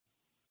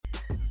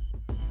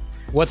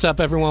What's up,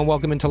 everyone?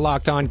 Welcome into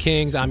Locked On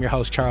Kings. I'm your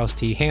host, Charles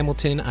T.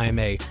 Hamilton. I'm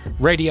a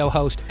radio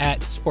host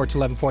at Sports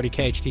 1140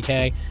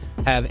 KHTK.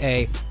 Have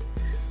a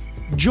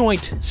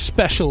joint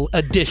special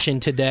edition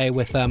today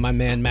with my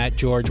man, Matt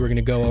George. We're going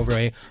to go over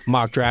a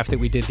mock draft that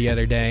we did the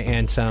other day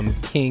and some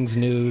Kings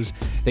news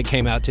that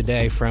came out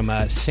today from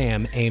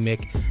Sam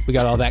Amick. We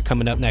got all that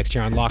coming up next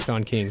here on Locked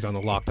On Kings on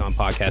the Locked On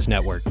Podcast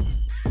Network.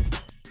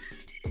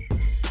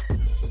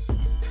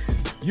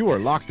 You are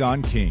Locked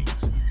On Kings,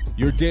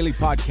 your daily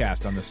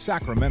podcast on the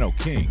Sacramento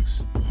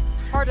Kings.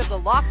 Part of the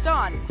Locked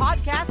On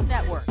Podcast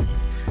Network,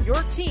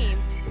 your team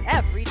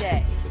every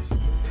day.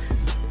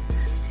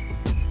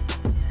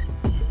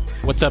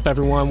 What's up,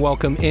 everyone?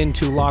 Welcome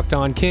into Locked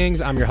On Kings.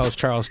 I'm your host,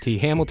 Charles T.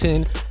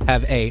 Hamilton.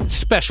 Have a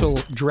special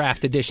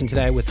draft edition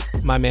today with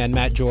my man,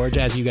 Matt George,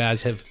 as you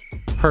guys have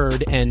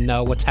heard and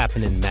know. What's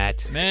happening,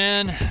 Matt?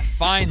 Man,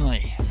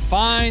 finally.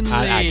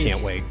 I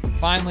can't wait.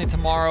 Finally,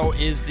 tomorrow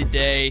is the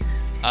day.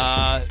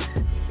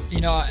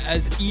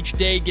 As each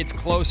day gets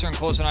closer and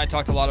closer, and I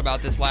talked a lot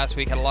about this last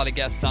week, had a lot of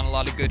guests on, a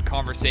lot of good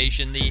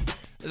conversation.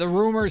 The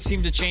rumors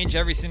seem to change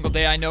every single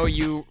day. I know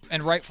you,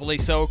 and rightfully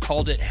so,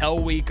 called it Hell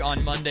Week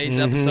on Monday's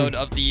episode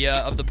of the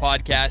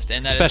podcast,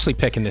 and that especially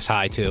picking this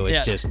high too.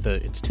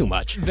 It's too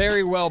much.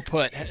 Very well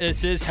put.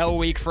 This is Hell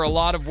Week for a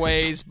lot of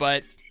ways,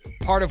 but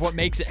part of what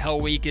makes it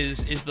Hell Week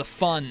is the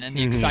fun and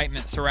the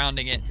excitement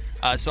surrounding it.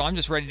 So I'm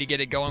just ready to get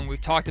it going.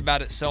 We've talked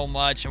about it so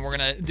much, and we're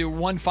going to do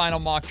one final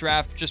mock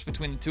draft just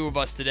between the two of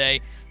us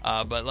today.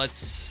 But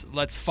let's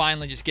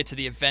finally just get to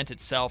the event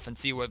itself and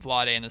see what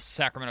Vlade and the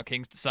Sacramento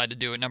Kings decide to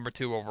do at number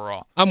 2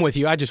 overall. I'm with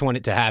you. I just want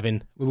it to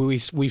happen.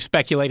 We've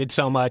speculated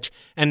so much,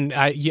 and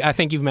I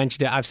think you've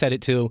mentioned it. I've said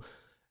it too.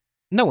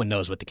 No one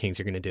knows what the Kings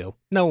are going to do.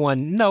 No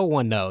one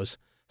knows.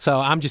 So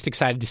I'm just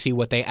excited to see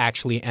what they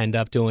actually end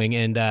up doing.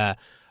 And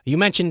you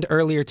mentioned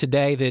earlier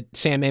today that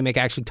Sam Amick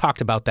actually talked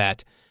about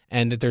that,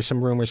 and that there's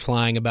some rumors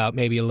flying about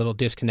maybe a little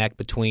disconnect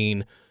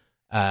between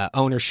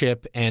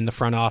ownership and the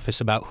front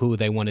office about who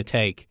they want to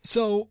take.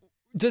 So,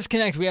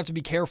 disconnect, we have to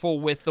be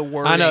careful with the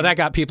wording. I know, that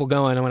got people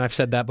going, and when I've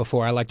said that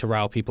before, I like to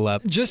rile people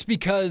up. Just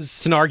because...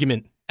 It's an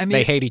argument. I mean,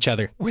 they hate each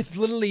other. With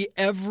literally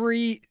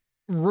every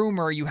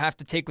rumor, you have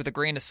to take with a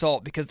grain of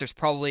salt because there's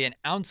probably an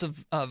ounce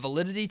of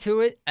validity to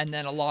it and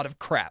then a lot of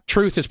crap.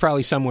 Truth is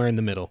probably somewhere in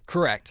the middle.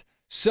 Correct.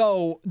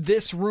 So,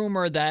 this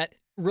rumor that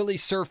really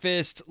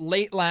surfaced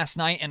late last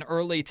night and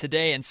early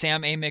today, and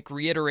Sam Amick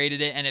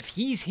reiterated it, and if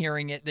he's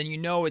hearing it, then you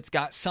know it's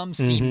got some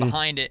steam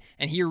behind it,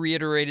 and he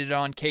reiterated it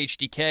on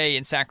KHDK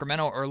in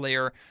Sacramento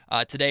earlier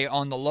today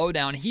on the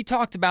Lowdown. He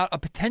talked about a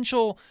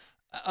potential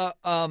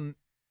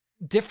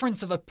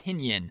difference of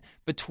opinion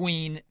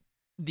between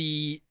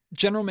the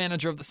general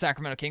manager of the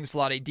Sacramento Kings,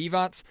 Vlade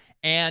Divac,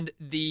 and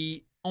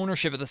the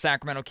ownership of the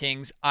Sacramento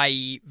Kings,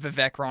 i.e.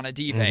 Vivek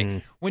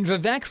Ranadive. When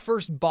Vivek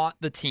first bought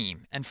the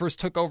team and first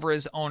took over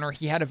as owner,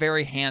 he had a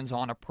very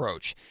hands-on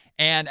approach.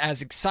 And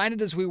as excited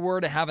as we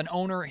were to have an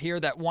owner here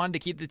that wanted to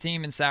keep the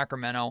team in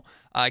Sacramento,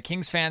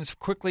 Kings fans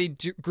quickly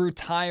grew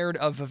tired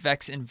of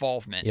Vivek's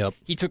involvement. Yep.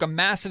 He took a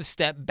massive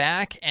step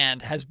back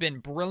and has been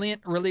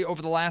brilliant really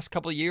over the last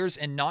couple of years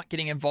in not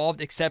getting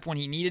involved except when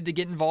he needed to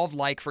get involved,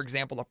 like, for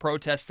example, a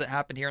protest that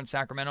happened here in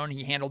Sacramento, and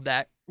he handled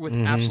that with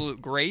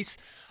absolute grace.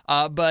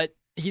 But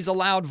he's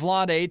allowed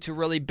Vlade to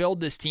really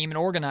build this team and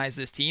organize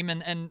this team,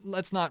 and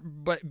let's not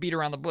beat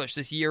around the bush.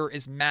 This year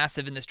is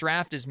massive, and this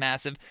draft is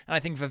massive, and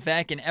I think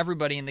Vivek and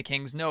everybody in the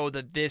Kings know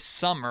that this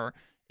summer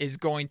is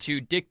going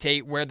to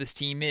dictate where this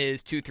team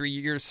is 2-3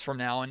 years from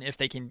now and if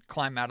they can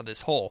climb out of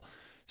this hole.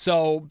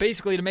 So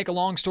basically, to make a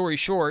long story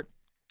short,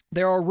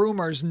 there are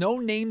rumors, no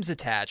names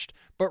attached,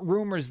 but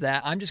rumors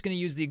that, I'm just going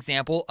to use the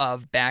example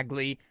of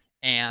Bagley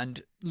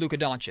and Luka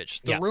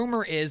Doncic. The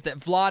rumor is that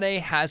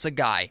Vlade has a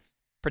guy,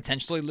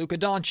 potentially Luka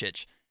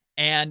Doncic,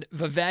 and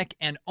Vivek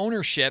and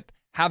ownership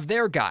have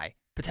their guy,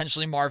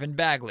 potentially Marvin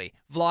Bagley.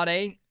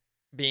 Vlade,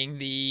 being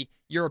the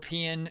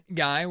European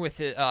guy with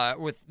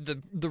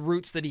the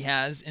roots that he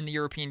has in the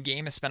European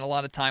game, has spent a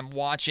lot of time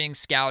watching,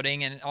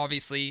 scouting, and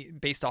obviously,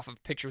 based off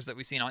of pictures that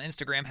we've seen on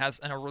Instagram, has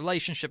a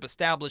relationship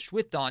established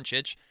with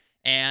Doncic,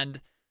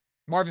 and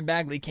Marvin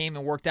Bagley came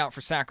and worked out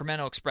for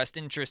Sacramento, expressed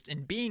interest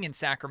in being in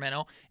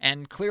Sacramento,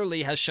 and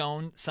clearly has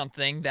shown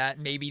something that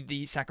maybe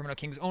the Sacramento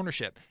Kings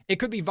ownership. It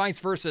could be vice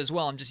versa as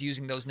well. I'm just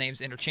using those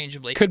names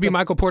interchangeably. Could be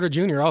Michael Porter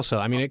Jr. also.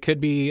 I mean, it could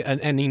be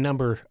any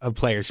number of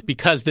players.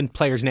 Because the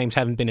players' names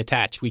haven't been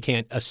attached, we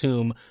can't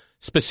assume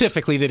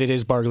specifically that it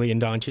is Bagley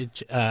and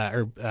Doncic,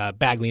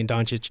 Bagley and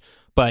Doncic,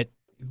 but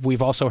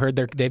we've also heard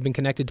they've been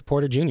connected to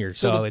Porter Jr.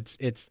 So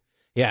it's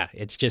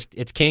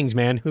Kings,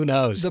 man. Who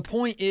knows? The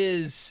point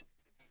is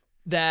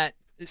that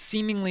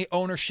seemingly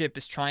ownership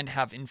is trying to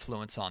have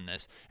influence on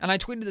this. And I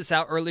tweeted this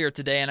out earlier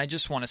today, and I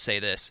just want to say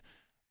this.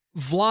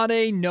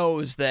 Vlade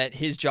knows that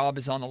his job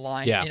is on the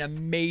line in a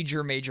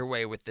major, major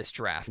way with this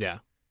draft. Yeah.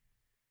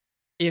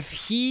 If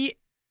he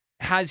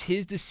has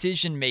his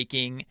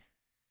decision-making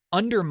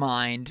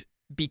undermined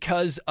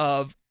because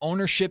of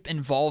ownership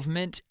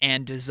involvement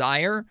and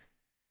desire,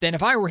 then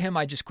if I were him,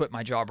 I'd just quit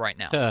my job right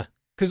now.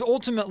 Because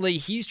ultimately,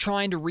 he's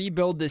trying to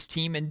rebuild this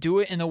team and do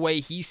it in the way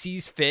he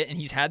sees fit, and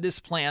he's had this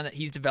plan that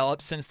he's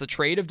developed since the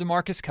trade of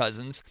DeMarcus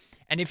Cousins.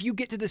 And if you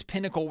get to this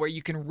pinnacle where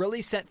you can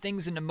really set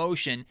things into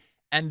motion,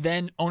 and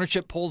then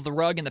ownership pulls the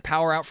rug and the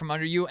power out from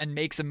under you and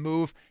makes a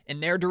move in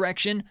their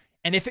direction,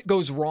 and if it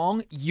goes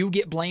wrong, you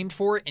get blamed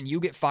for it and you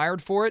get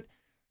fired for it,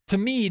 to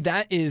me,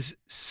 that is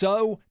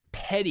so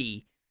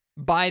petty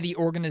by the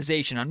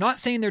organization. I'm not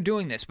saying they're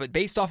doing this, but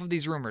based off of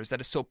these rumors,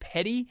 that is so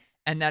petty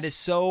and that is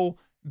so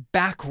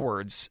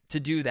backwards to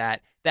do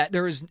that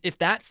there is, if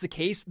that's the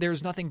case,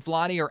 there's nothing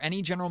Vlade or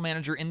any general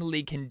manager in the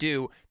league can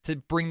do to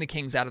bring the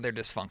Kings out of their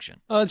dysfunction.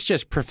 Well, it's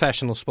just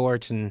professional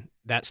sports, and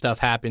that stuff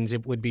happens.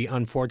 It would be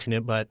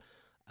unfortunate, but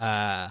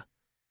I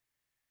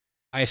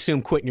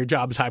assume quitting your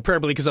job is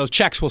hyperbole because those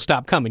checks will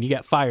stop coming. You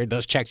get fired,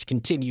 those checks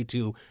continue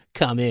to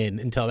come in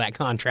until that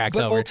contract's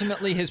over. But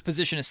ultimately, his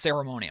position is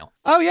ceremonial.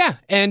 Oh, yeah.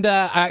 And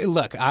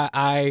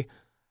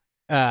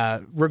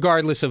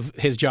regardless of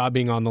his job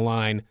being on the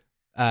line,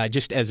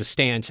 just as a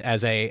stance,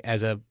 as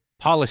a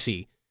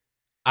policy,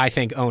 I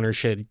think owners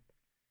should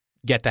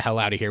get the hell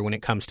out of here when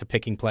it comes to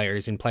picking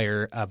players and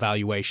player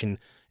evaluation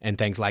and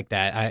things like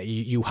that.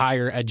 You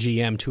hire a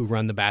GM to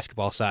run the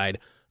basketball side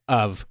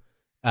of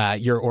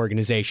your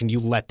organization. You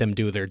let them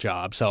do their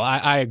job. So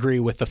I agree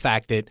with the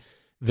fact that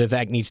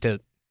Vivek needs to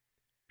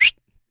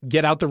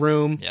get out the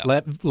room,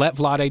 let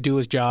Vlade do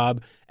his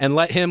job, and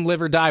let him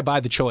live or die by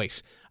the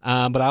choice.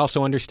 But I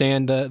also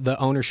understand the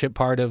ownership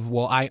part of,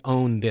 well, I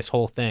own this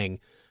whole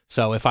thing.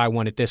 So if I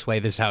want it this way,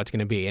 this is how it's going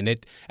to be. And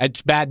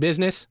it's bad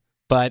business,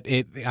 but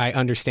I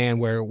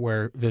understand where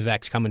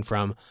Vivek's coming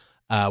from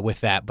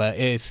with that. But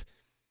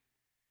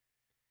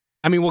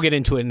we'll get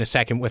into it in a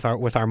second with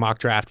our mock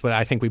draft, but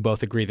I think we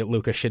both agree that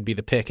Luka should be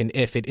the pick. And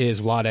if it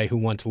is Vlade who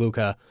wants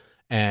Luka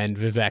and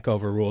Vivek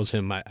overrules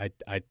him, I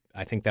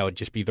think that would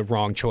just be the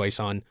wrong choice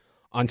on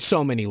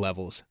so many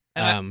levels.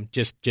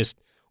 Just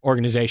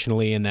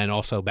organizationally and then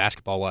also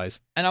basketball-wise.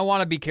 And I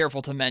want to be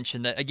careful to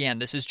mention that, again,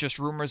 this is just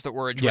rumors that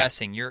we're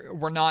addressing. Yeah.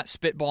 We're not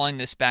spitballing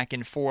this back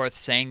and forth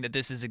saying that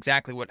this is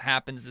exactly what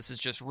happens. This is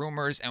just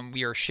rumors, and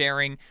we are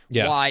sharing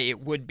why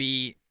it would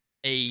be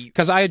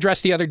because I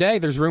addressed the other day,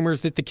 there's rumors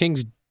that the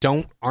Kings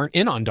aren't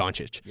in on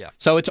Doncic. Yeah.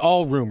 So it's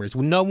all rumors.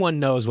 No one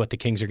knows what the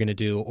Kings are going to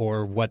do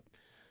or what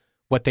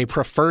they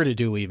prefer to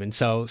do even.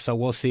 So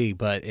we'll see.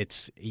 But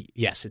it's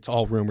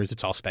all rumors.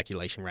 It's all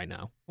speculation right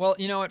now. Well,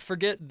 you know what?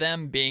 Forget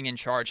them being in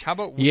charge. How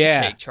about we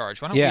take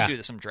charge? Why don't we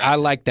do some drafting? I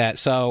like that.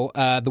 So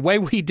the way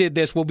we did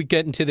this, we'll be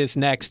getting to this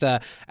next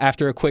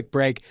after a quick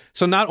break.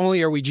 So not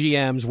only are we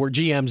GMs, we're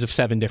GMs of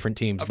 7 different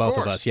teams, both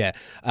of us. Yeah.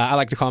 I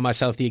like to call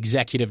myself the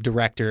executive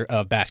director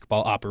of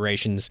basketball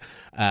operations.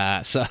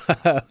 So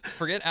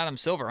forget Adam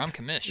Silver. I'm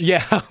commissioned.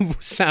 Yeah,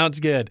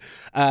 sounds good.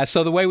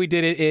 So the way we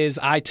did it is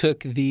I took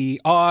the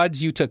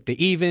odds, you took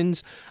the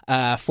evens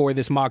for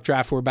this mock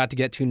draft we're about to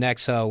get to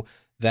next. So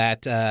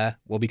that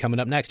will be coming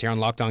up next here on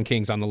Locked On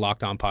Kings on the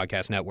Locked On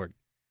Podcast Network.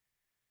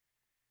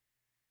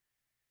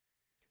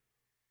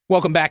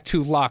 Welcome back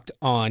to Locked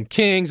On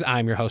Kings.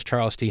 I'm your host,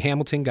 Charles T.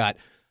 Hamilton. Got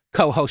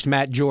co-host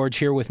Matt George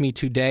here with me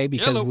today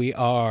because we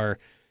are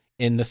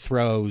in the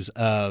throes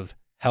of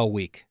Hell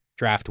Week,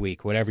 Draft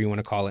Week, whatever you want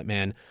to call it,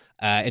 man.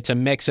 It's a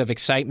mix of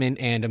excitement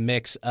and a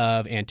mix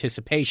of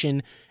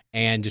anticipation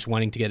and just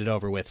wanting to get it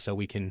over with so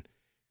we can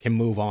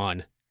move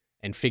on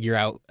and figure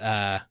out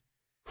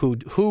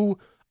who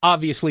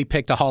obviously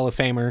picked a Hall of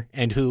Famer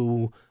and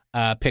who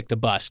picked a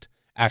bust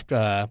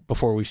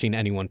before we've seen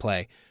anyone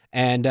play.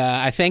 And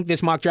I think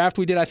this mock draft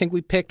we did, I think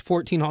we picked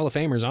 14 Hall of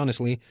Famers,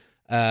 honestly.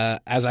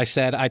 As I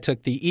said, I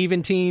took the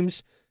even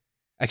teams.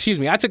 Excuse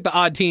me, I took the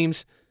odd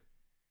teams.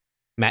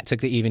 Matt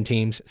took the even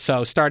teams.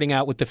 So starting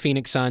out with the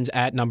Phoenix Suns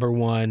at number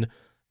 1,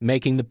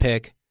 making the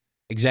pick,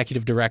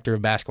 Executive Director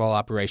of Basketball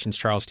Operations,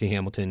 Charles T.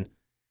 Hamilton,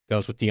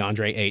 goes with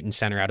DeAndre Ayton,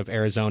 center out of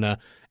Arizona.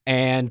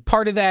 And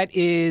part of that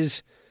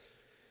is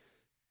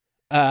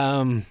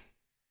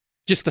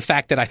just the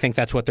fact that I think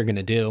that's what they're going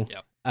to do.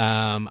 Yep.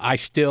 I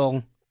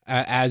still,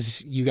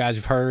 as you guys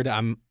have heard,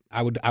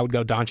 I would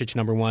go Doncic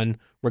number 1,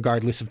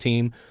 regardless of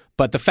team.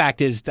 But the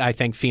fact is, I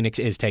think Phoenix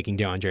is taking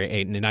DeAndre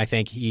Ayton, and I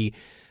think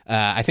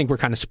I think we're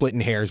kind of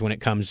splitting hairs when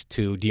it comes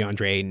to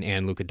DeAndre Ayton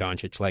and Luka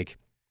Doncic. Like,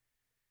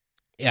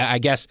 I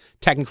guess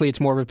technically it's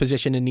more of a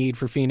position in need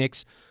for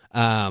Phoenix,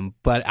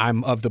 but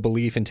I'm of the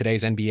belief in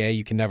today's NBA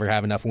you can never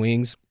have enough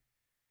wings,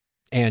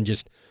 and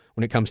just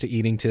when it comes to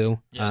eating too.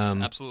 Yes,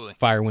 absolutely.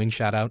 Fire wing,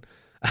 shout out.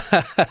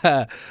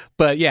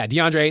 But yeah,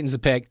 DeAndre Ayton's the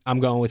pick. I'm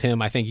going with him.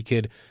 I think you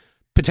could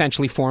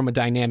potentially form a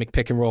dynamic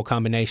pick and roll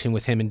combination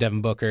with him and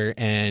Devin Booker.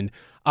 And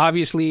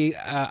obviously,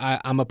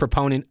 I'm a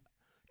proponent.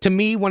 To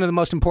me, one of the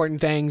most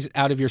important things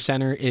out of your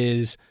center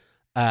is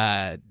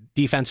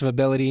defensive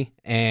ability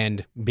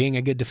and being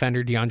a good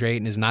defender. DeAndre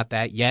Ayton is not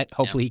that yet.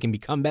 Hopefully, he can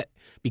become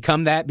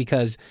that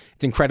because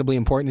it's incredibly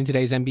important in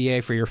today's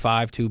NBA for your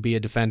 5 to be a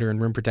defender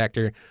and rim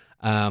protector.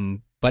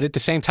 But at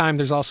the same time,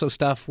 there's also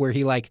stuff where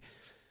he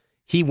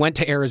went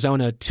to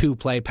Arizona to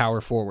play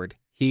power forward.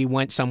 He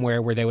went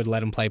somewhere where they would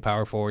let him play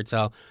power forward.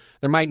 So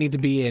there might need to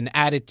be an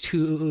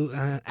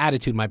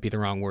attitude might be the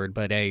wrong word,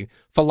 but a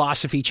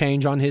philosophy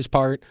change on his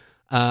part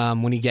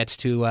when he gets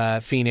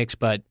to Phoenix.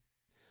 But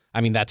I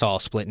mean, that's all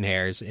splitting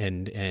hairs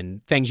and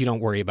things you don't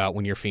worry about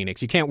when you're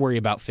Phoenix. You can't worry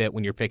about fit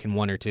when you're picking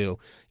one or two.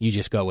 You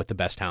just go with the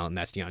best talent, and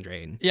that's DeAndre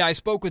Ayton. Yeah, I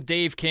spoke with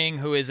Dave King,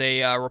 who is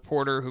a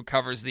reporter who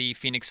covers the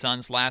Phoenix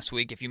Suns last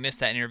week. If you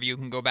missed that interview, you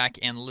can go back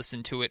and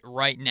listen to it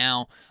right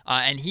now.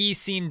 And he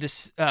seemed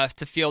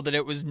to feel that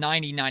it was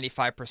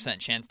 90-95%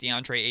 chance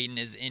DeAndre Ayton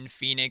is in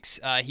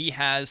Phoenix. He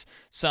has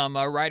some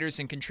writers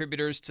and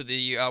contributors to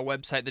the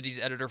website that he's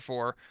editor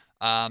for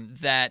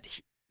that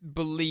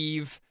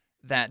believe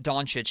that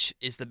Doncic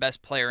is the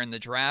best player in the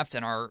draft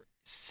and are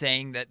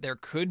saying that there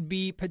could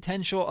be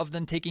potential of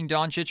them taking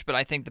Doncic, but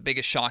I think the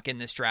biggest shock in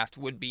this draft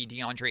would be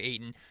DeAndre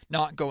Ayton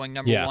not going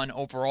number one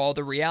overall.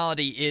 The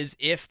reality is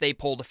if they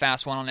pulled a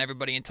fast one on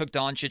everybody and took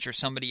Doncic or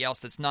somebody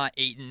else that's not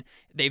Ayton,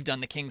 they've done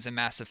the Kings a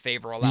massive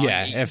favor allowing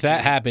Ayton if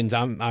that happens,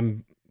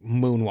 I'm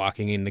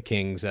moonwalking in the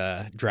Kings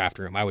draft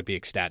room. I would be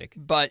ecstatic.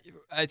 But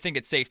I think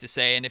it's safe to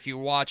say, and if you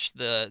watch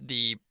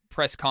the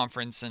press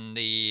conference and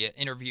the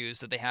interviews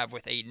that they have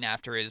with Ayton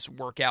after his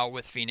workout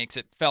with Phoenix,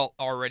 it felt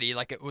already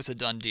like it was a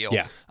done deal.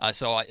 Yeah.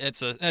 So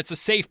it's a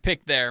safe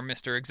pick there,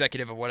 Mr.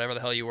 Executive of whatever the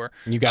hell you were.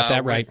 You got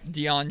that right.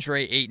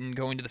 DeAndre Ayton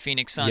going to the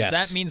Phoenix Suns. Yes.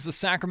 That means the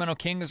Sacramento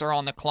Kings are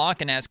on the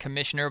clock, and as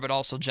commissioner but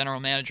also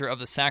general manager of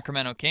the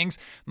Sacramento Kings,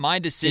 my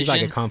decision...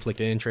 Seems like a conflict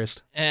of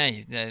interest.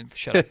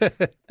 Shut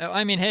up.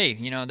 I mean, hey,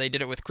 they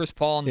did it with Chris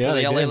Paul and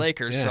the LA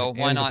Lakers, so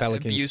why not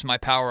abuse my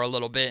power a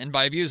little bit? And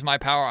by abuse my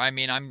power, I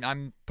mean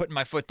I'm putting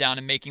my foot down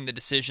and making the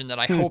decision that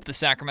I hope the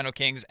Sacramento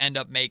Kings end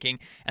up making,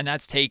 and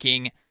that's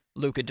taking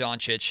Luka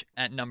Doncic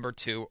at number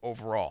 2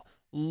 overall.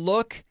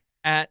 Look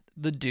at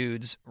the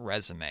dude's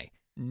resume.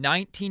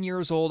 19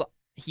 years old.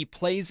 He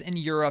plays in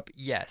Europe,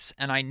 yes,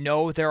 and I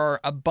know there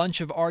are a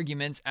bunch of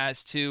arguments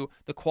as to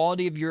the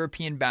quality of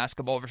European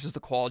basketball versus the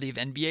quality of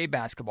NBA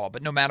basketball,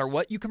 but no matter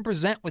what you can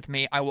present with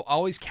me, I will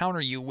always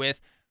counter you with,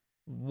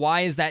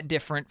 why is that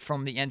different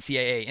from the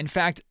NCAA? In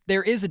fact,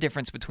 there is a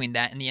difference between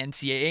that and the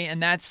NCAA,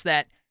 and that's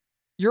that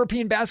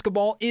European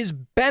basketball is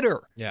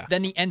better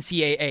than the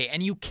NCAA,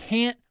 and you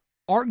can't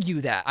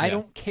argue that. I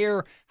don't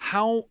care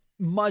how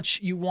much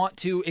you want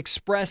to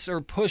express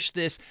or push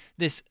this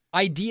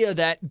idea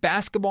that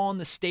basketball in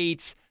the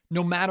States,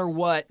 no matter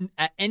what,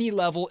 at any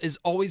level, is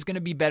always going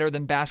to be better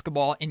than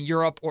basketball in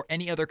Europe or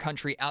any other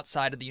country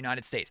outside of the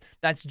United States.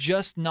 That's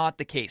just not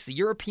the case. The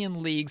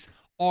European leagues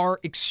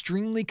are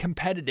extremely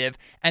competitive,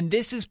 and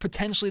this is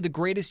potentially the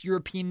greatest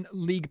European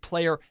League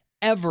player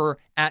ever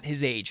at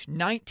his age.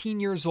 19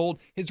 years old.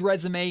 His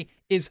resume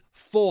is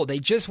full. They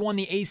just won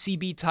the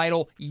ACB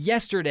title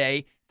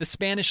yesterday, the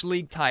Spanish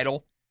League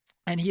title,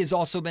 and he has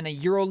also been a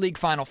EuroLeague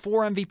Final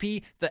Four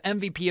MVP, the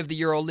MVP of the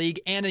EuroLeague,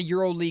 and a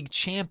EuroLeague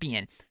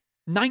champion.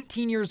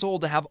 19 years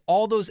old to have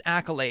all those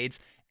accolades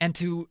and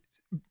to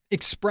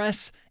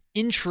express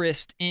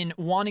interest in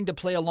wanting to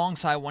play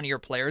alongside one of your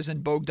players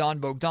in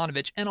Bogdan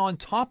Bogdanovic. And on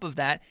top of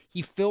that,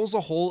 he fills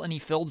a hole and he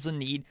fills a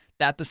need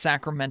that the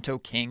Sacramento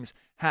Kings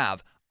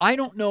have. I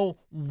don't know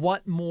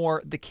what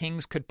more the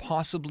Kings could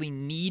possibly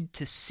need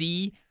to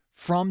see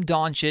from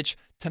Doncic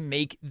to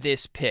make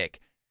this pick.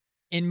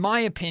 In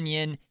my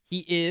opinion, he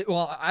is,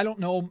 I don't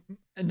know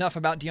enough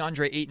about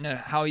DeAndre Ayton and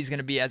how he's going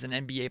to be as an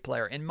NBA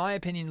player. In my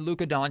opinion,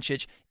 Luka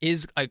Doncic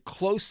is a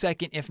close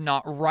second, if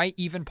not right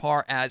even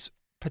par, as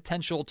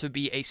potential to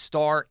be a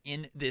star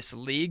in this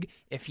league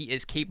if he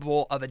is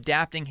capable of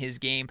adapting his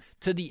game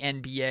to the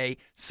NBA,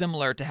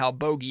 similar to how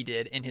Bogey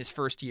did in his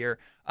first year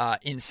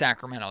in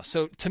Sacramento.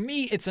 So to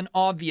me, it's an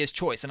obvious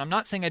choice. And I'm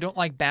not saying I don't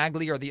like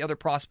Bagley or the other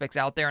prospects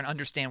out there and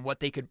understand what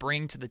they could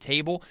bring to the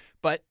table.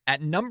 But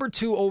at number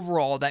 2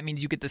 overall, that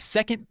means you get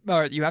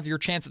you have your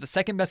chance at the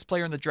second best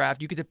player in the draft.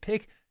 You get to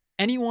pick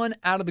anyone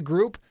out of the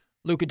group.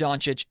 Luka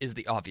Doncic is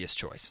the obvious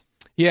choice.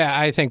 Yeah,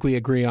 I think we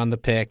agree on the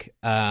pick.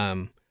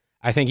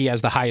 I think he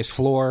has the highest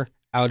floor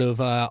out of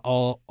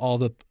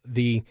all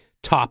the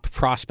top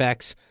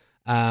prospects.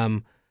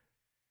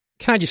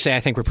 Can I just say I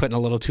think we're putting a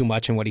little too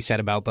much in what he said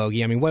about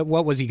Bogey? I mean,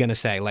 what was he going to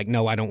say? Like,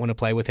 no, I don't want to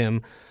play with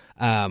him.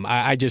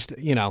 I just,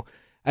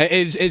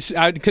 it's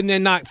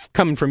not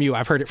coming from you.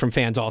 I've heard it from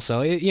fans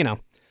also.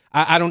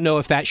 I don't know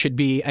if that should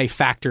be a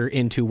factor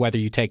into whether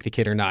you take the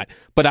kid or not,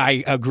 but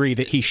I agree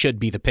that he should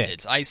be the pick.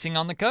 It's icing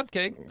on the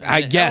cupcake.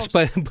 I guess,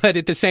 but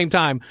at the same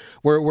time,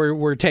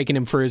 we're taking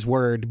him for his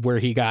word where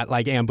he got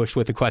like ambushed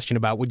with a question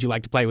about, would you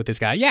like to play with this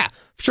guy? Yeah,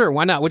 sure,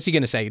 why not? What's he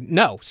going to say?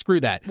 No, screw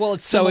that. Well,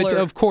 it's similar.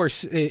 So of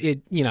course,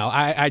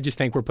 I just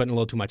think we're putting a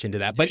little too much into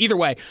that. But either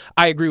way,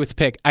 I agree with the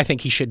pick. I think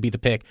he should be the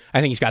pick.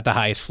 I think he's got the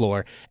highest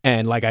floor.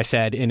 And like I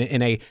said,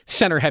 in a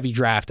center-heavy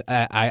draft,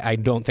 I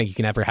don't think you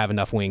can ever have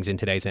enough wings in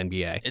today's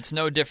NBA. It's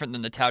no different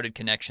than the touted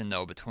connection,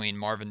 though, between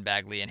Marvin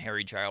Bagley and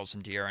Harry Giles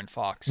and De'Aaron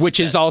Fox. Which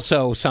is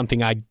also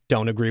something I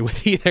don't agree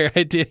with either.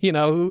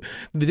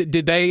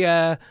 Did they?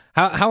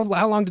 How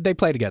long did they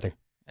play together?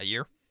 A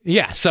year.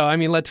 Yeah, so I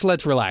mean, let's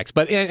relax.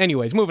 But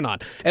anyways, moving on.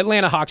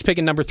 Atlanta Hawks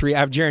picking number 3. I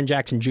have Jaren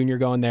Jackson Jr.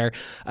 going there.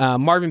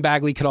 Marvin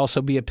Bagley could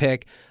also be a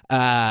pick.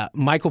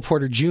 Michael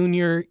Porter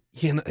Jr.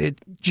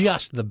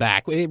 Just the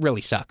back. It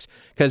really sucks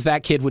because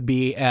that kid would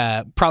be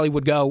probably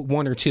would go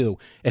 1 or 2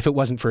 if it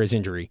wasn't for his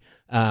injury.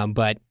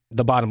 But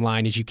the bottom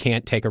line is you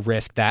can't take a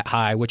risk that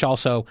high, which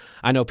also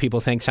I know people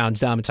think sounds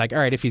dumb. It's like, all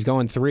right, if he's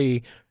going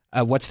 3,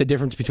 what's the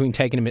difference between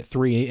taking him at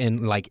 3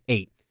 and like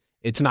 8?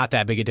 It's not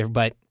that big a difference,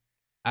 but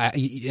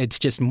it's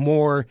just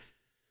more,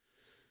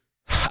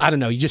 I don't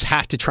know, you just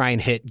have to try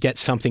and get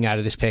something out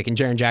of this pick. And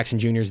Jaren Jackson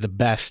Jr. is the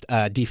best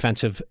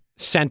defensive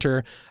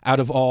center out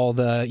of all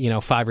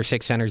the 5 or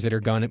 6 centers that are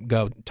going to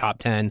go top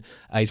 10.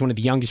 He's one of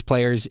the youngest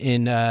players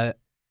in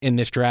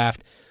this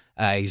draft.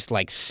 He's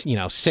like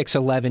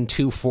 6'11",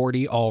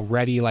 240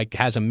 already, like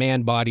has a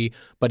man body,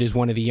 but is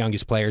one of the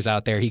youngest players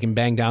out there. He can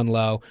bang down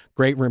low,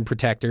 great rim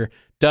protector,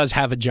 does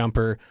have a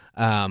jumper,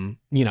 not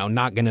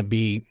going to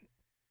be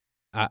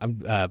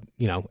a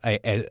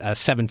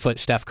 7-foot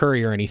Steph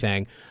Curry or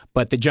anything,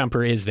 but the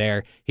jumper is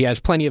there. He has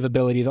plenty of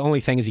ability. The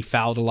only thing is he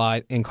fouled a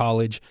lot in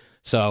college.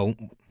 So,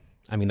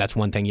 I mean, that's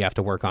one thing you have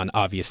to work on,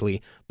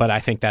 obviously. But I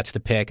think that's the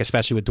pick,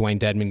 especially with Dwayne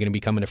Dedmon going to be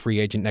becoming a free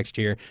agent next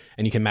year,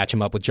 and you can match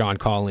him up with John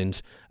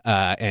Collins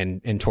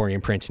and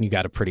Taurean Prince, and you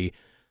got a pretty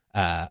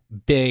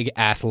big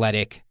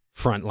athletic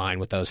front line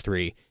with those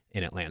 3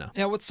 in Atlanta.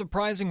 Yeah, what's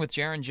surprising with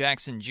Jaren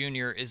Jackson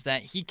Jr. is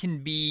that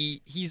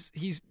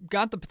he's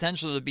got the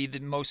potential to be the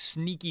most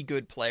sneaky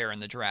good player in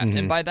the draft. Mm-hmm.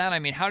 And by that I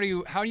mean, how do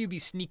you be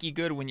sneaky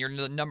good when you're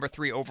the number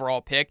 3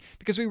 overall pick?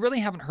 Because we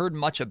really haven't heard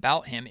much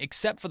about him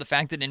except for the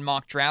fact that in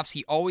mock drafts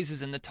he always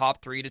is in the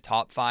top 3 to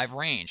top 5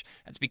 range.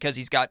 That's because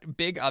he's got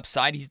big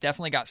upside. He's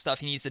definitely got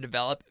stuff he needs to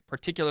develop,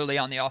 particularly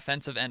on the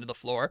offensive end of the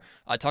floor.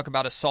 Talk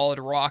about a solid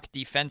rock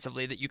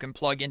defensively that you can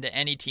plug into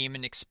any team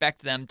and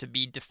expect them to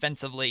be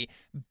defensively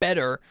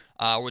better.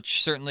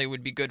 Which certainly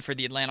would be good for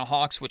the Atlanta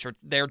Hawks,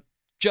 they're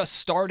just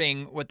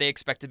starting what they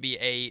expect to be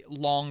a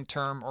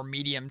long-term or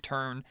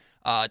medium-term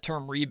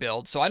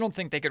rebuild. So I don't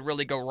think they could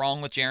really go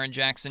wrong with Jaren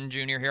Jackson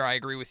Jr. here. I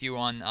agree with you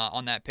on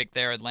that pick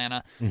there.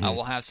 Atlanta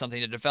will have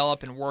something to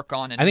develop and work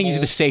on. And I think he's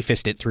the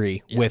safest at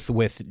 3 with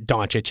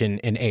Doncic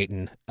and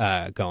Ayton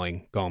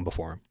going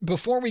before him.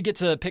 Before we get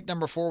to pick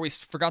number 4, we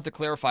forgot to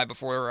clarify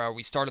before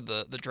we started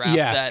the draft.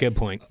 Yeah, that good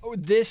point.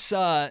 This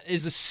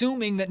is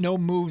assuming that no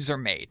moves are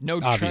made,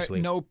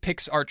 no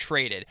picks are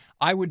traded.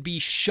 I would be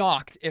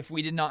shocked if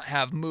we did not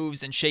have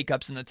moves and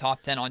shakeups in the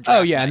top 10 on draft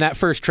Oh, yeah, night. and that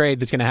first trade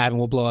that's going to happen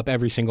will blow up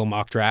every single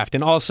mock draft.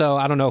 And also,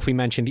 I don't know if we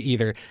mentioned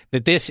either,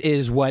 that this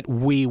is what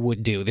we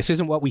would do. This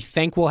isn't what we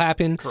think will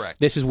happen. Correct.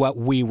 This is what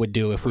we would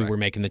do if we were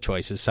making the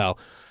choices. So,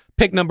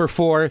 pick number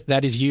 4,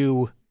 that is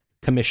you,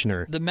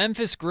 Commissioner. The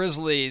Memphis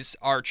Grizzlies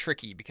are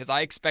tricky because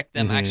I expect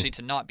them actually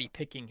to not be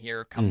picking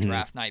here come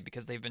draft night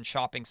because they've been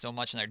shopping so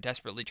much and they're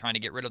desperately trying to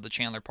get rid of the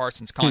Chandler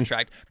Parsons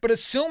contract. But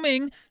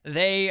assuming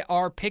they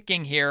are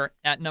picking here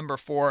at number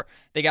 4,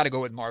 they got to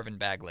go with Marvin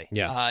Bagley.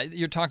 Yeah.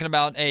 You're talking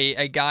about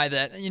a guy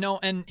that,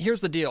 and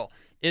here's the deal,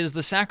 is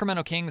the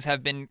Sacramento Kings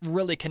have been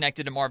really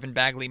connected to Marvin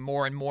Bagley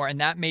more and more, and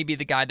that may be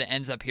the guy that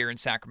ends up here in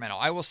Sacramento.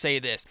 I will say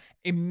this,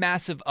 a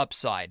massive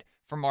upside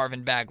for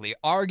Marvin Bagley,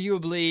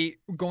 arguably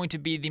going to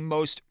be the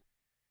most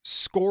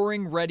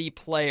scoring-ready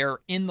player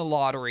in the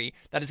lottery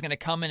that is going to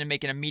come in and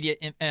make an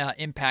immediate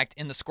impact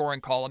in the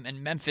scoring column,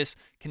 and Memphis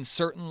can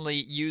certainly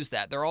use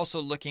that. They're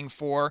also looking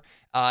for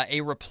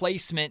a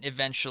replacement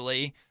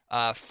eventually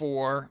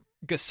for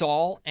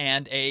Gasol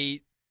and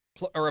a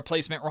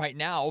replacement right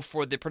now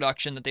for the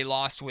production that they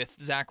lost with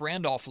Zach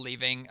Randolph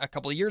leaving a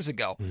couple of years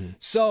ago.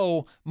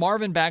 So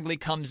Marvin Bagley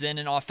comes in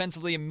and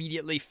offensively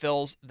immediately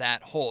fills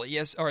that hole.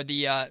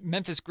 The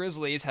Memphis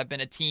Grizzlies have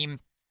been a team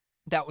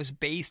that was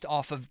based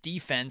off of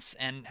defense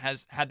and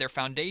has had their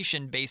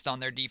foundation based on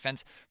their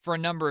defense for a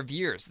number of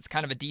years. It's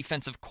kind of a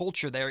defensive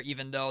culture there,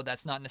 even though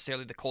that's not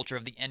necessarily the culture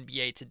of the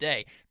NBA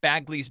today.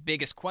 Bagley's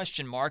biggest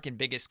question mark and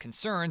biggest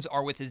concerns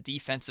are with his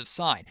defensive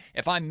side.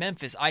 If I'm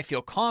Memphis, I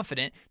feel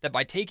confident that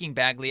by taking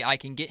Bagley, I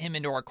can get him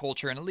into our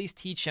culture and at least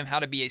teach him how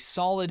to be a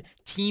solid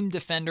team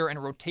defender and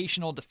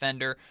rotational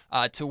defender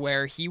to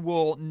where he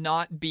will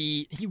not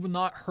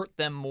hurt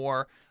them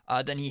more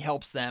then he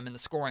helps them in the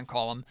scoring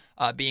column,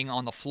 being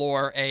on the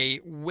floor. A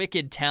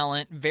wicked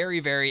talent,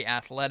 very, very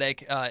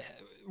athletic.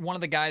 One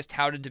of the guys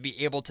touted to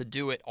be able to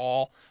do it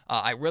all.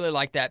 I really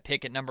like that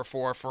pick at number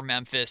 4 for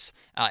Memphis.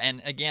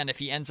 And again, if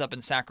he ends up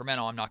in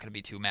Sacramento, I'm not going to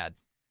be too mad.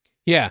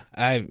 Yeah,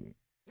 I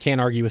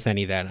can't argue with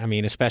any of that. I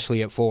mean,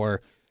 especially at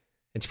 4,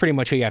 it's pretty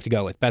much who you have to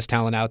go with. Best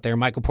talent out there.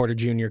 Michael Porter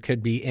Jr.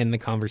 could be in the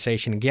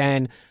conversation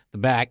again. The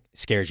back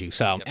scares you.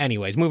 So,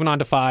 anyways, moving on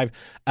to 5.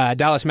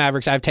 Dallas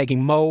Mavericks, I've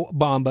taken Mo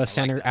Bamba,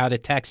 center out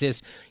of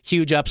Texas.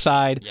 Huge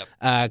upside.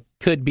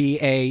 Could be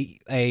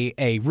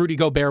a Rudy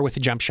Gobert with a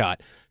jump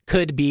shot.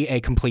 Could be a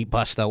complete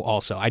bust, though,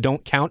 also. I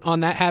don't count on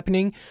that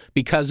happening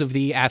because of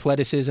the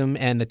athleticism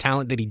and the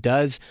talent that he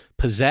does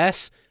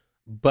possess,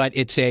 but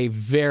it's a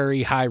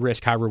very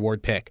high-risk,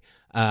 high-reward pick.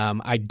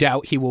 I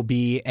doubt he will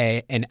be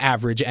an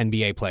average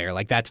NBA player.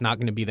 Like, that's not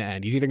going to be the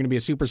end. He's either going to be a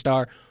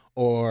superstar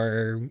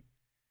or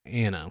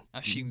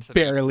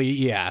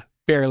barely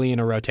in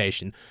a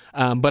rotation.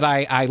 But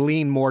I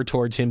lean more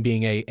towards him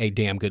being a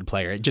damn good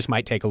player. It just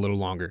might take a little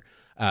longer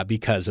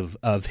because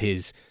of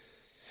his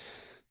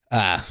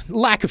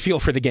lack of feel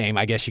for the game,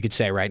 I guess you could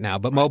say right now.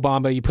 But Mo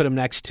Bamba, you put him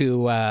next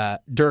to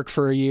Dirk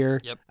for a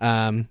year,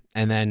 and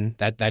then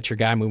that's your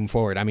guy moving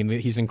forward. I mean,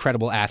 he's an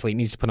incredible athlete.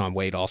 Needs to put on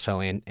weight also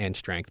and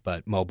strength,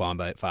 but Mo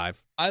Bamba at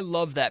 5. I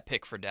love that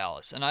pick for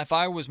Dallas. And if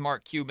I was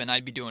Mark Cuban,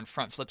 I'd be doing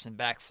front flips and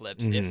back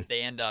flips if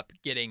they end up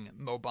getting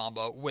Mo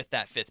Bamba with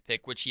that 5th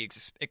pick, which he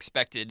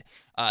expected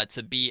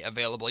to be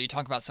available. You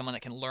talk about someone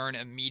that can learn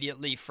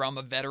immediately from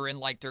a veteran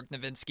like Dirk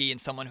Nowitzki and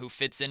someone who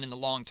fits in the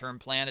long-term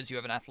plan, as you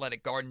have an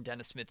athletic guard in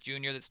Dennis Smith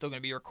Jr. that's still going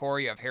to be your core.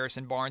 You have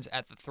Harrison Barnes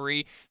at the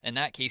 3. In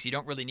that case, you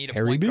don't really need a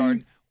point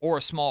guard or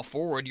a small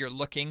forward. You're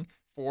looking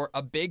for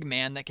a big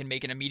man that can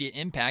make an immediate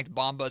impact.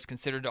 Bamba is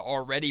considered to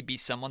already be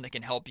someone that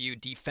can help you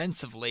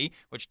defensively,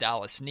 which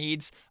Dallas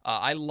needs.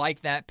 I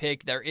like that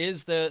pick. There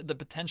is the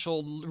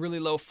potential really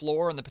low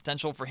floor and the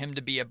potential for him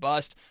to be a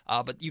bust,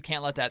 but you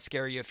can't let that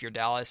scare you if you're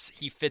Dallas.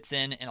 He fits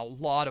in a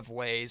lot of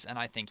ways, and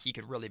I think he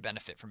could really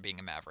benefit from being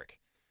a Maverick.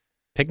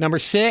 Pick number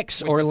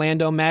 6,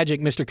 Orlando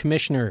Magic, Mr.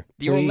 Commissioner.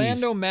 The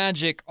Orlando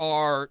Magic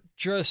are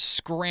just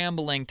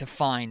scrambling to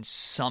find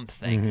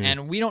something,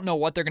 and we don't know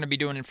what they're going to be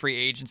doing in free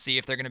agency,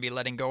 if they're going to be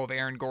letting go of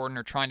Aaron Gordon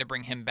or trying to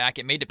bring him back.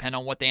 It may depend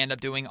on what they end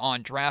up doing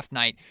on draft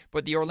night,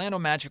 but the Orlando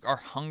Magic are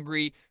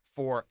hungry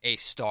for a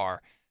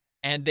star,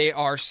 and they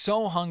are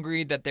so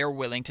hungry that they're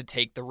willing to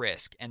take the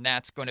risk, and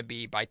that's going to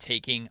be by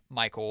taking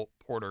Michael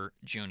Porter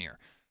Jr.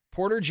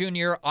 Porter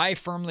Jr., I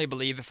firmly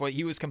believe if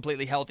he was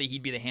completely healthy,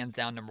 he'd be the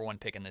hands-down number 1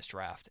 pick in this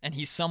draft. And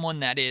he's someone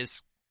that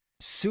is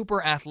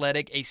super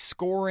athletic, a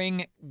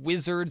scoring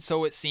wizard,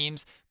 so it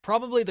seems.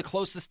 Probably the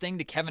closest thing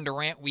to Kevin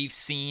Durant we've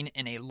seen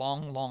in a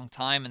long, long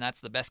time, and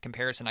that's the best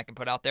comparison I can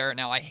put out there.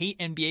 Now, I hate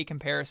NBA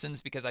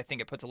comparisons because I think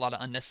it puts a lot of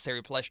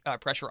unnecessary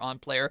pressure on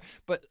players,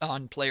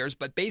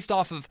 but based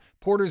off of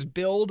Porter's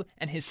build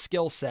and his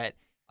skill set,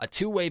 a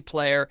two-way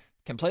player,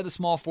 can play the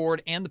small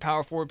forward and the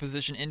power forward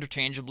position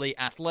interchangeably,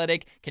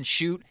 athletic, can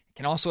shoot,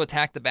 can also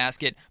attack the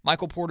basket.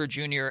 Michael Porter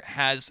Jr.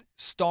 has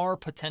star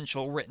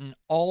potential written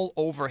all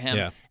over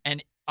him,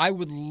 and I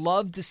would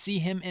love to see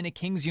him in a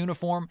Kings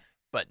uniform,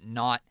 but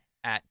not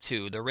at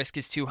 2. The risk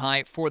is too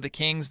high for the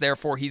Kings,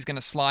 therefore he's going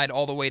to slide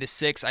all the way to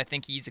 6. I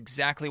think he's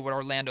exactly what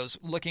Orlando's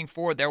looking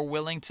for. They're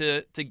willing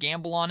to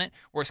gamble on it.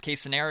 Worst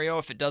case scenario,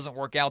 if it doesn't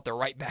work out, they're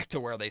right back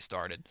to where they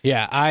started.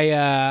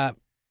 Yeah,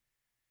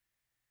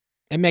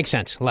 it makes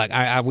sense. Look,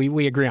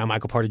 we agree on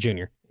Michael Porter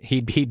Jr.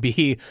 He'd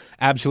be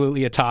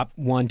absolutely a top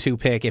 1-2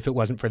 pick if it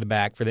wasn't for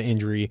the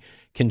injury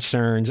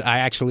concerns. I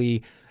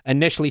actually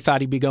initially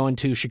thought he'd be going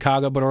to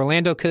Chicago, but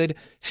Orlando could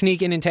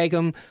sneak in and take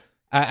him.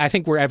 I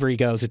think wherever he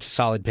goes, it's a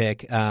solid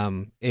pick.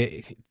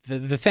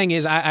 The thing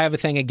is, I have a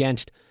thing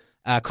against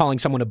calling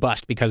someone a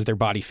bust because their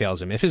body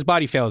fails him. If his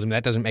body fails him,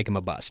 that doesn't make him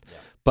a bust. Yeah.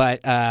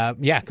 But,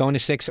 going to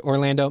 6,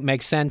 Orlando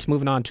makes sense.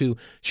 Moving on to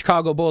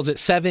Chicago Bulls at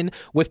 7.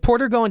 With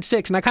Porter going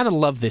 6, and I kind of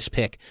love this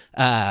pick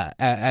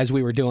as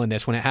we were doing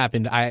this when it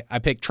happened. I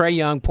picked Trae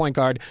Young, point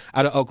guard,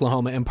 out of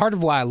Oklahoma. And part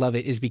of why I love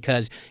it is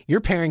because you're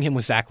pairing him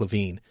with Zach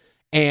LaVine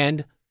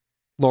and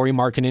Lauri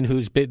Markkanen,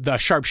 who's the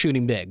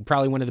sharp-shooting big,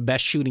 probably one of the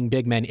best shooting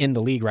big men in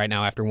the league right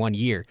now after 1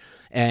 year.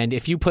 And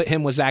if you put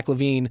him with Zach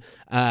LaVine,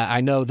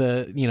 I know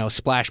the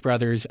Splash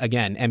Brothers,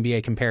 again,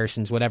 NBA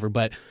comparisons, whatever,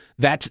 but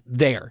that's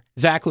there.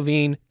 Zach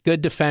LaVine,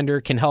 good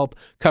defender, can help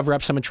cover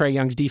up some of Trae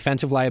Young's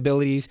defensive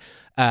liabilities.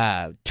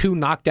 2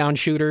 knockdown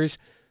shooters.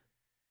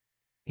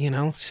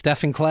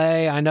 Steph and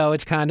Clay, I know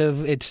it's kind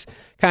of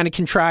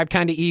contrived,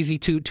 kind of easy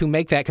to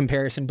make that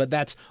comparison, but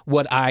that's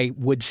what I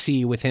would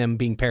see with him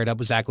being paired up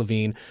with Zach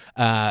LaVine.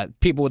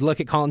 People would look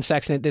at Colin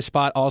Sexton at this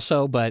spot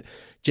also, but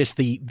just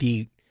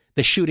the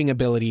shooting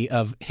ability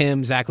of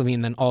him, Zach LaVine,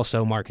 and then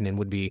also Markkanen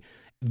would be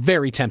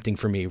very tempting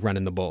for me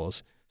running the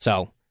Bulls.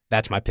 So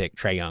that's my pick,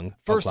 Trae Young.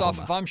 First Oklahoma.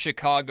 off, if I'm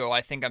Chicago,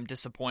 I think I'm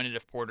disappointed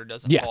if Porter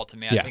doesn't fall to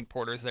me. I think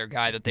Porter's their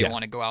guy that they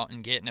want to go out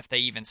and get, and if they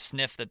even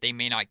sniff that they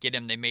may not get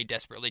him, they may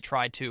desperately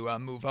try to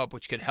move up,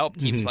 which could help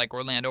teams like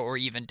Orlando or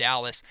even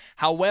Dallas.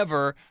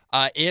 However,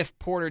 if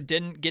Porter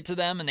didn't get to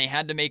them and they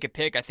had to make a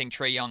pick, I think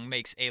Trae Young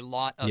makes a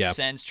lot of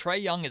sense.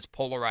 Trae Young is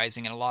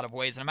polarizing in a lot of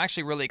ways, and I'm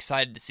actually really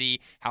excited to see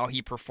how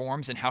he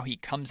performs and how he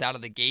comes out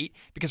of the gate,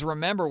 because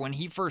remember, when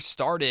he first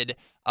started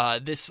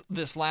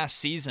this last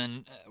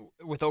season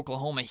with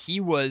Oklahoma, he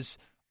was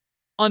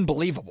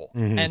unbelievable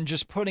and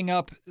just putting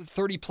up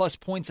 30-plus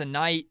points a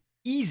night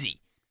easy.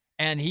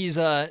 And he's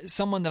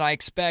someone that I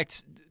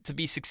expect to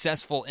be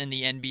successful in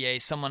the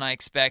NBA, someone I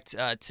expect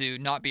to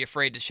not be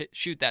afraid to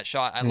shoot that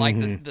shot. I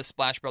like the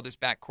Splash Brothers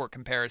backcourt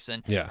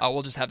comparison.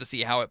 We'll just have to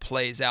see how it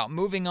plays out.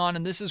 Moving on,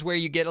 and this is where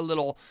you get a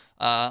little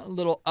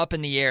up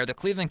in the air. The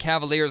Cleveland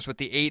Cavaliers with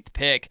the 8th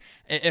pick.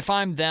 If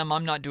I'm them,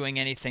 I'm not doing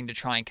anything to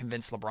try and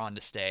convince LeBron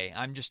to stay.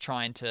 I'm just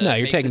trying to... No,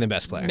 you're taking the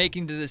best player.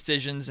 Making the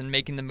decisions and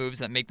making the moves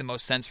that make the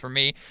most sense for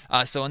me.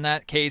 So in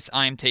that case,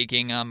 I'm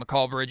taking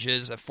Mikal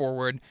Bridges, a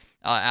forward,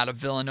 out of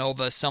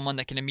Villanova, someone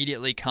that can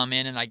immediately come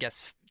in and I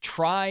guess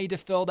try to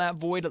fill that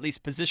void, at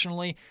least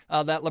positionally,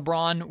 that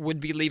LeBron would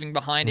be leaving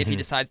behind if he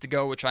decides to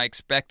go, which I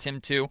expect him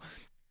to.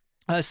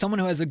 Someone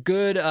who has a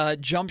good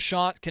jump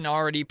shot, can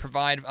already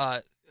provide,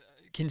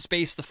 can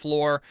space the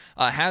floor,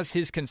 has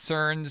his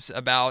concerns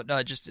about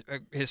just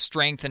his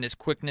strength and his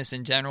quickness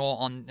in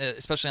general,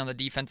 especially on the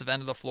defensive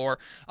end of the floor.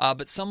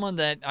 But someone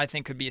that I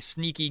think could be a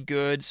sneaky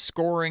good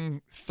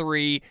scoring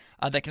three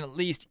that can at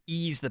least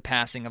ease the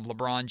passing of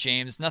LeBron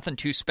James. Nothing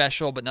too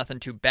special, but nothing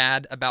too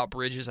bad about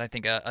Bridges. I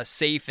think a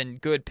safe and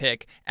good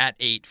pick at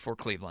 8 for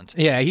Cleveland.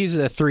 Yeah, he's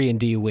a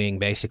 3-and-D wing,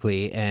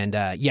 basically. And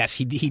yes,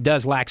 he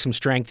does lack some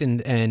strength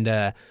and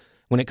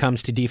when it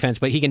comes to defense,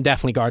 but he can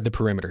definitely guard the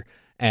perimeter.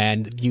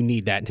 And you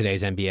need that in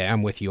today's NBA.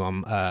 I'm with you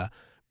on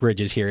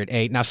Bridges here at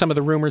 8. Now, some of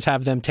the rumors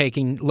have them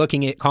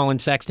looking at Colin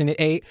Sexton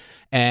at 8,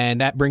 and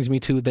that brings me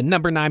to the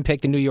number 9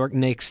 pick, the New York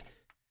Knicks.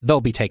 They'll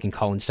be taking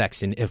Colin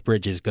Sexton if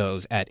Bridges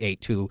goes at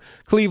 8 to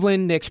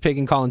Cleveland. Knicks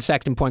picking Colin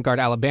Sexton, point guard,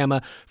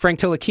 Alabama. Frank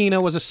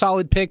Ntilikina was a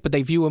solid pick, but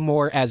they view him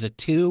more as a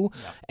 2,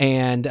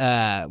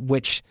 and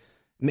which,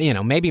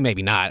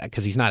 maybe not,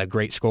 because he's not a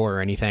great scorer or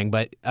anything.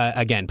 But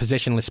again,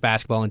 positionless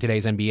basketball in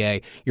today's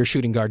NBA, your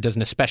shooting guard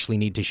doesn't especially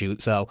need to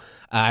shoot. So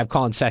I have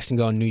Colin Sexton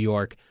going to New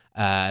York,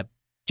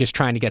 just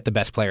trying to get the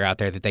best player out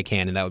there that they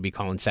can, and that would be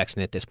Colin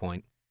Sexton at this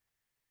point.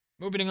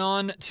 Moving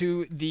on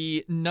to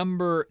the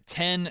number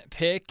 10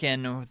 pick,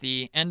 and with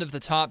the end of the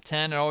top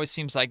 10, it always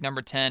seems like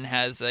number 10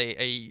 has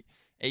a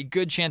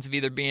good chance of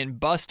either being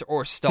bust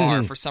or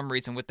star for some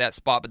reason with that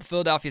spot. But the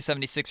Philadelphia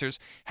 76ers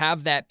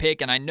have that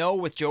pick, and I know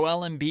with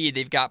Joel Embiid,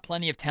 they've got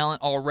plenty of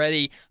talent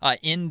already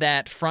in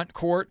that front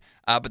court.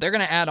 But they're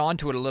going to add on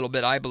to it a little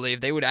bit, I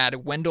believe. They would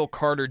add Wendell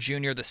Carter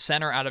Jr., the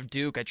center out of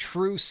Duke, a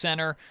true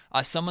center,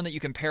 someone that you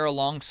can pair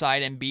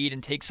alongside Embiid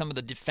and take some of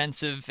the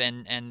defensive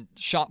and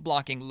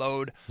shot-blocking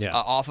load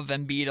off of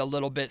Embiid a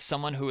little bit,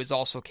 someone who is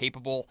also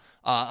capable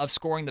of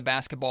scoring the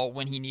basketball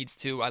when he needs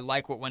to. I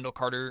like what Wendell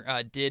Carter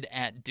did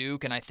at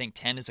Duke, and I think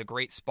 10 is a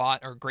great spot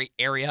or great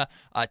area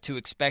to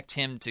expect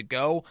him to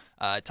go.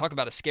 Talk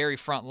about a scary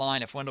front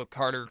line. If Wendell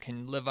Carter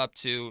can live up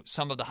to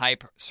some of the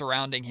hype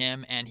surrounding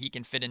him and he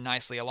can fit in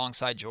nicely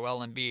alongside Joel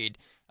Embiid,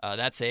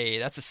 that's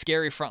a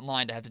scary front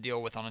line to have to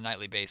deal with on a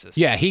nightly basis.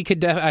 Yeah, he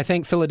could. I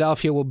think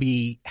Philadelphia will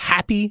be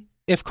happy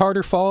if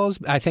Carter falls.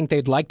 I think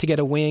they'd like to get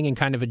a wing and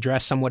kind of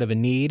address somewhat of a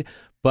need,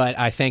 but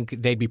I think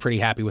they'd be pretty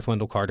happy with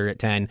Wendell Carter at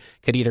 10.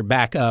 Could either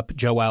back up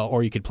Joel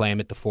or you could play him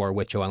at the 4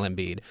 with Joel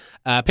Embiid.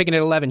 Picking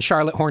at 11,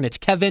 Charlotte Hornets,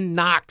 Kevin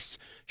Knox,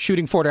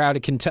 shooting forward out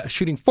of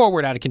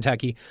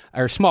Kentucky,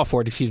 or small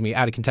forward,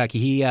 out of Kentucky.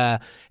 He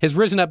has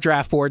risen up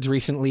draft boards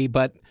recently,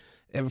 but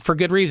for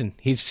good reason.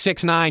 He's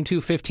 6'9",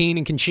 215,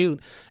 and can shoot.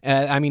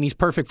 He's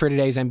perfect for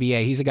today's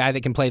NBA. He's a guy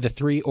that can play the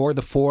 3 or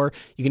the 4.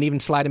 You can even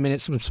slide him in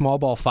at some small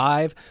ball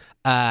 5.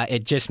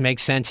 It just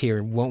makes sense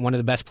here. One of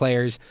the best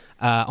players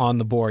on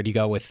the board. You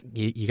go with,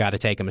 you got to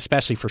take him,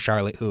 especially for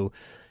Charlotte, who,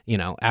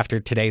 after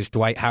today's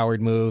Dwight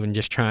Howard move and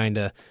just trying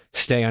to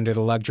stay under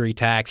the luxury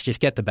tax, just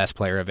get the best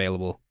player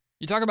available.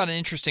 You talk about an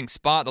interesting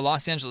spot. The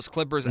Los Angeles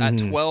Clippers at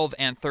 12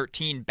 and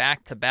 13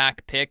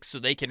 back-to-back picks, so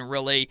they can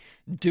really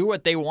do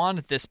what they want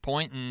at this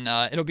point, and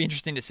it'll be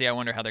interesting to see. I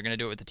wonder how they're going to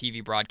do it with the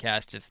TV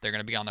broadcast, if they're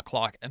going to be on the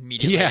clock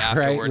immediately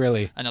afterwards. Right,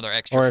 really. Another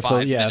extra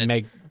 5 minutes.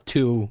 Make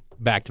 2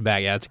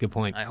 back-to-back. Yeah, that's a good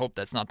point. I hope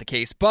that's not the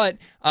case. But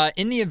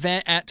in the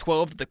event at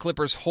 12 the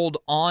Clippers hold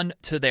on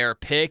to their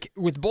pick,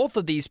 with both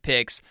of these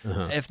picks,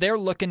 if they're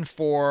looking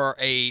for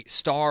a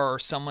star or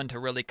someone to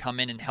really come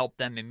in and help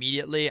them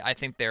immediately, I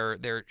think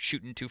they're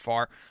shooting too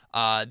far.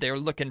 They're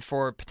looking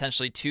for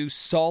potentially 2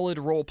 solid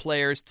role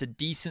players to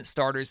decent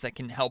starters that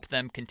can help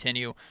them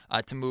continue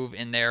to move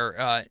in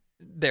their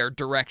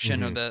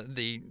direction or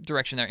the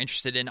direction they're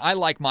interested in. I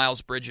like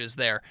Miles Bridges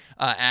there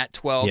at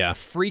 12. Yeah.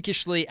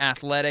 Freakishly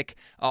athletic.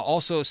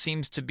 Also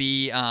seems to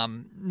be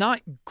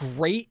not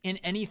great in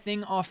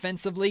anything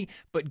offensively,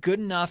 but good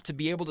enough to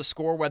be able to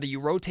score, whether you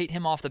rotate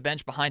him off the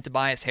bench behind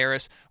Tobias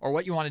Harris or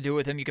what you want to do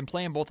with him. You can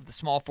play him both at the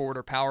small forward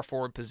or power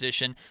forward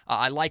position.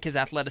 I like his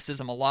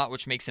athleticism a lot,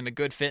 which makes him a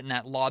good fit in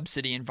that Lob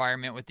City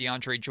environment with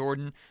DeAndre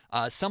Jordan.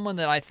 Someone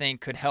that I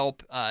think could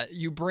help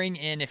you bring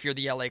in if you're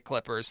the LA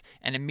Clippers,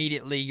 and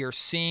immediately you're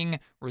seeing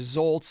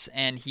results,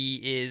 and he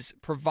is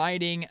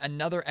providing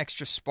another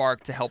extra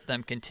spark to help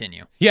them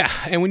continue. Yeah,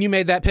 and when you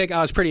made that pick,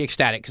 I was pretty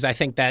ecstatic because I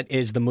think that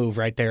is the move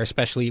right there,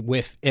 especially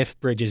if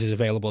Bridges is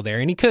available there,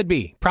 and he could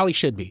be, probably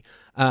should be.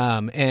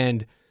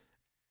 And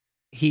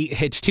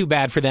it's too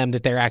bad for them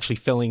that they're actually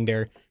filling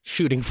their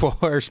shooting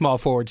for small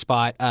forward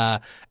spot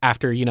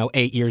after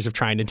 8 years of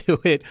trying to do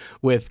it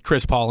with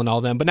Chris Paul and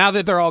all them. But now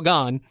that they're all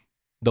gone,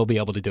 they'll be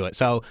able to do it.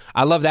 So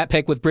I love that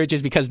pick with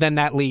Bridges because then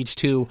that leads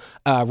to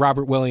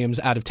Robert Williams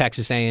out of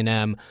Texas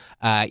A&M.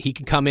 He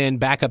can come in,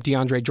 back up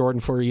DeAndre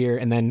Jordan for a year,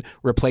 and then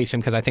replace him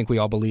because I think we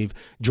all believe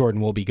Jordan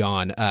will be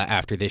gone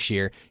after this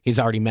year. He's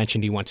already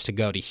mentioned he wants to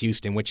go to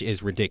Houston, which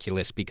is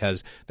ridiculous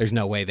because there's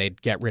no way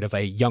they'd get rid of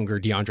a younger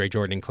DeAndre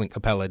Jordan and Clint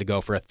Capella to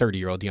go for a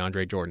 30-year-old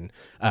DeAndre Jordan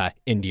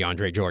in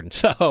DeAndre Jordan.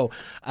 So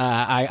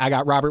I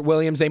got Robert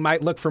Williams. They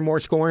might look for more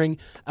scoring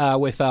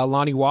with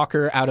Lonnie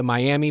Walker out of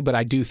Miami, but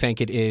I do think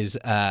it is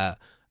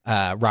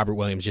Robert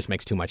Williams just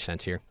makes too much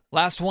sense here.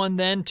 Last one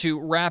then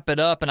to wrap it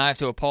up, and I have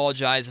to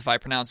apologize if I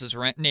pronounce his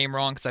name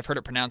wrong because I've heard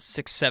it pronounced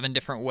 6-7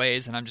 different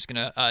ways, and I'm just going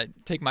to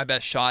take my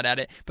best shot at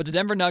it. But the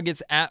Denver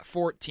Nuggets at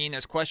 14,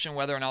 there's question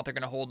whether or not they're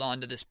going to hold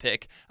on to this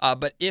pick.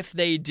 But if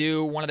they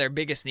do, one of their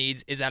biggest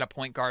needs is at a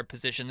point guard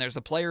position. There's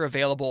a player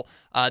available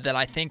that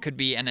I think could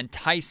be an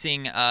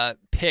enticing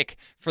pick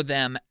for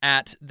them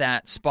at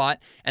that spot,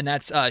 and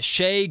that's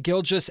Shai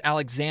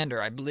Gilgeous-Alexander.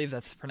 I believe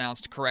that's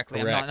pronounced correctly.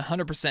 Correct. I'm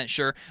not 100%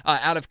 sure.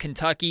 Out of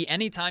Kentucky.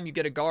 Anytime you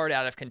get a guard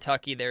out of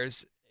Kentucky,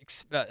 there's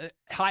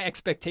high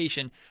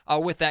expectation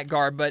with that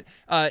guard, but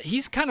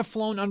he's kind of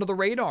flown under the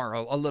radar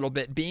a little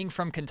bit, being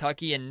from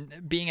Kentucky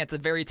and being at the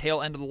very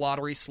tail end of the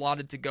lottery,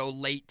 slotted to go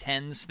late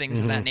 10s, things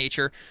of that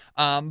nature.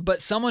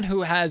 But someone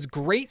who has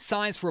great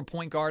size for a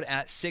point guard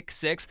at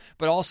 6'6",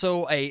 but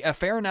also a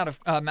fair amount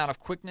of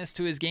quickness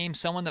to his game,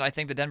 someone that I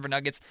think the Denver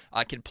Nuggets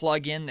can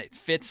plug in that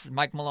fits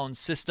Mike Malone's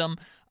system.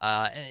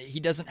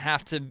 He doesn't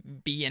have to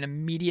be an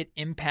immediate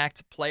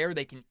impact player.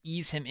 They can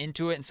ease him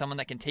into it and someone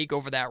that can take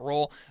over that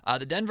role.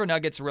 The Denver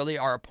Nuggets really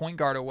are a point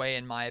guard away,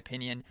 in my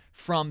opinion,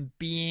 from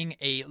being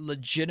a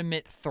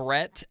legitimate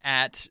threat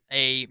at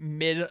a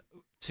mid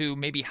to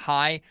maybe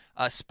high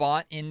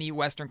spot in the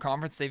Western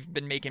Conference. They've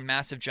been making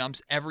massive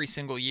jumps every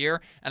single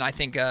year, and I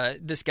think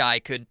this guy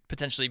could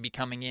potentially be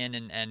coming in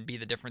and be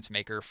the difference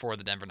maker for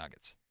the Denver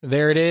Nuggets.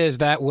 There it is.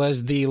 That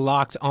was the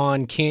Locked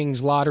On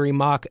Kings Lottery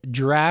Mock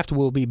Draft.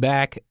 We'll be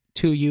back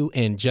to you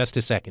in just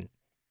a second.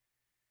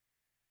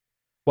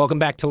 Welcome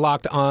back to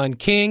Locked On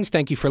Kings.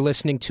 Thank you for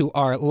listening to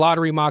our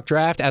lottery mock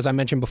draft. As I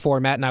mentioned before,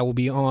 Matt and I will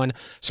be on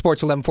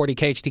Sports 1140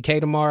 KHTK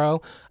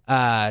tomorrow,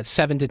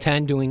 7 to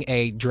 10, doing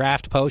a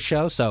draft post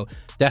show. So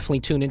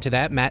definitely tune into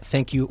that. Matt,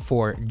 thank you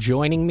for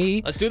joining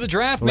me. Let's do the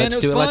draft, man. Let's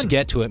do it. Let's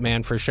get to it,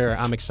 man, for sure.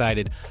 I'm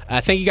excited.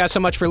 Thank you guys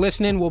so much for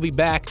listening. We'll be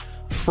back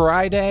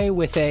Friday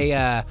with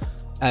a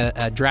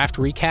draft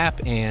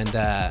recap. And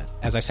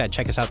as I said,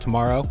 check us out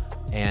tomorrow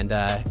and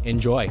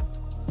enjoy.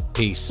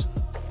 Peace.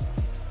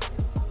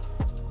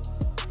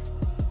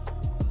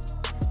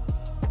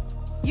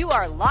 You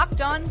are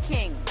Locked On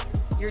Kings,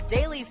 your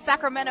daily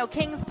Sacramento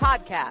Kings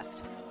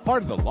podcast.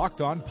 Part of the Locked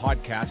On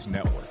Podcast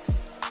Network.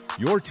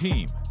 Your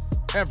team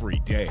every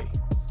day.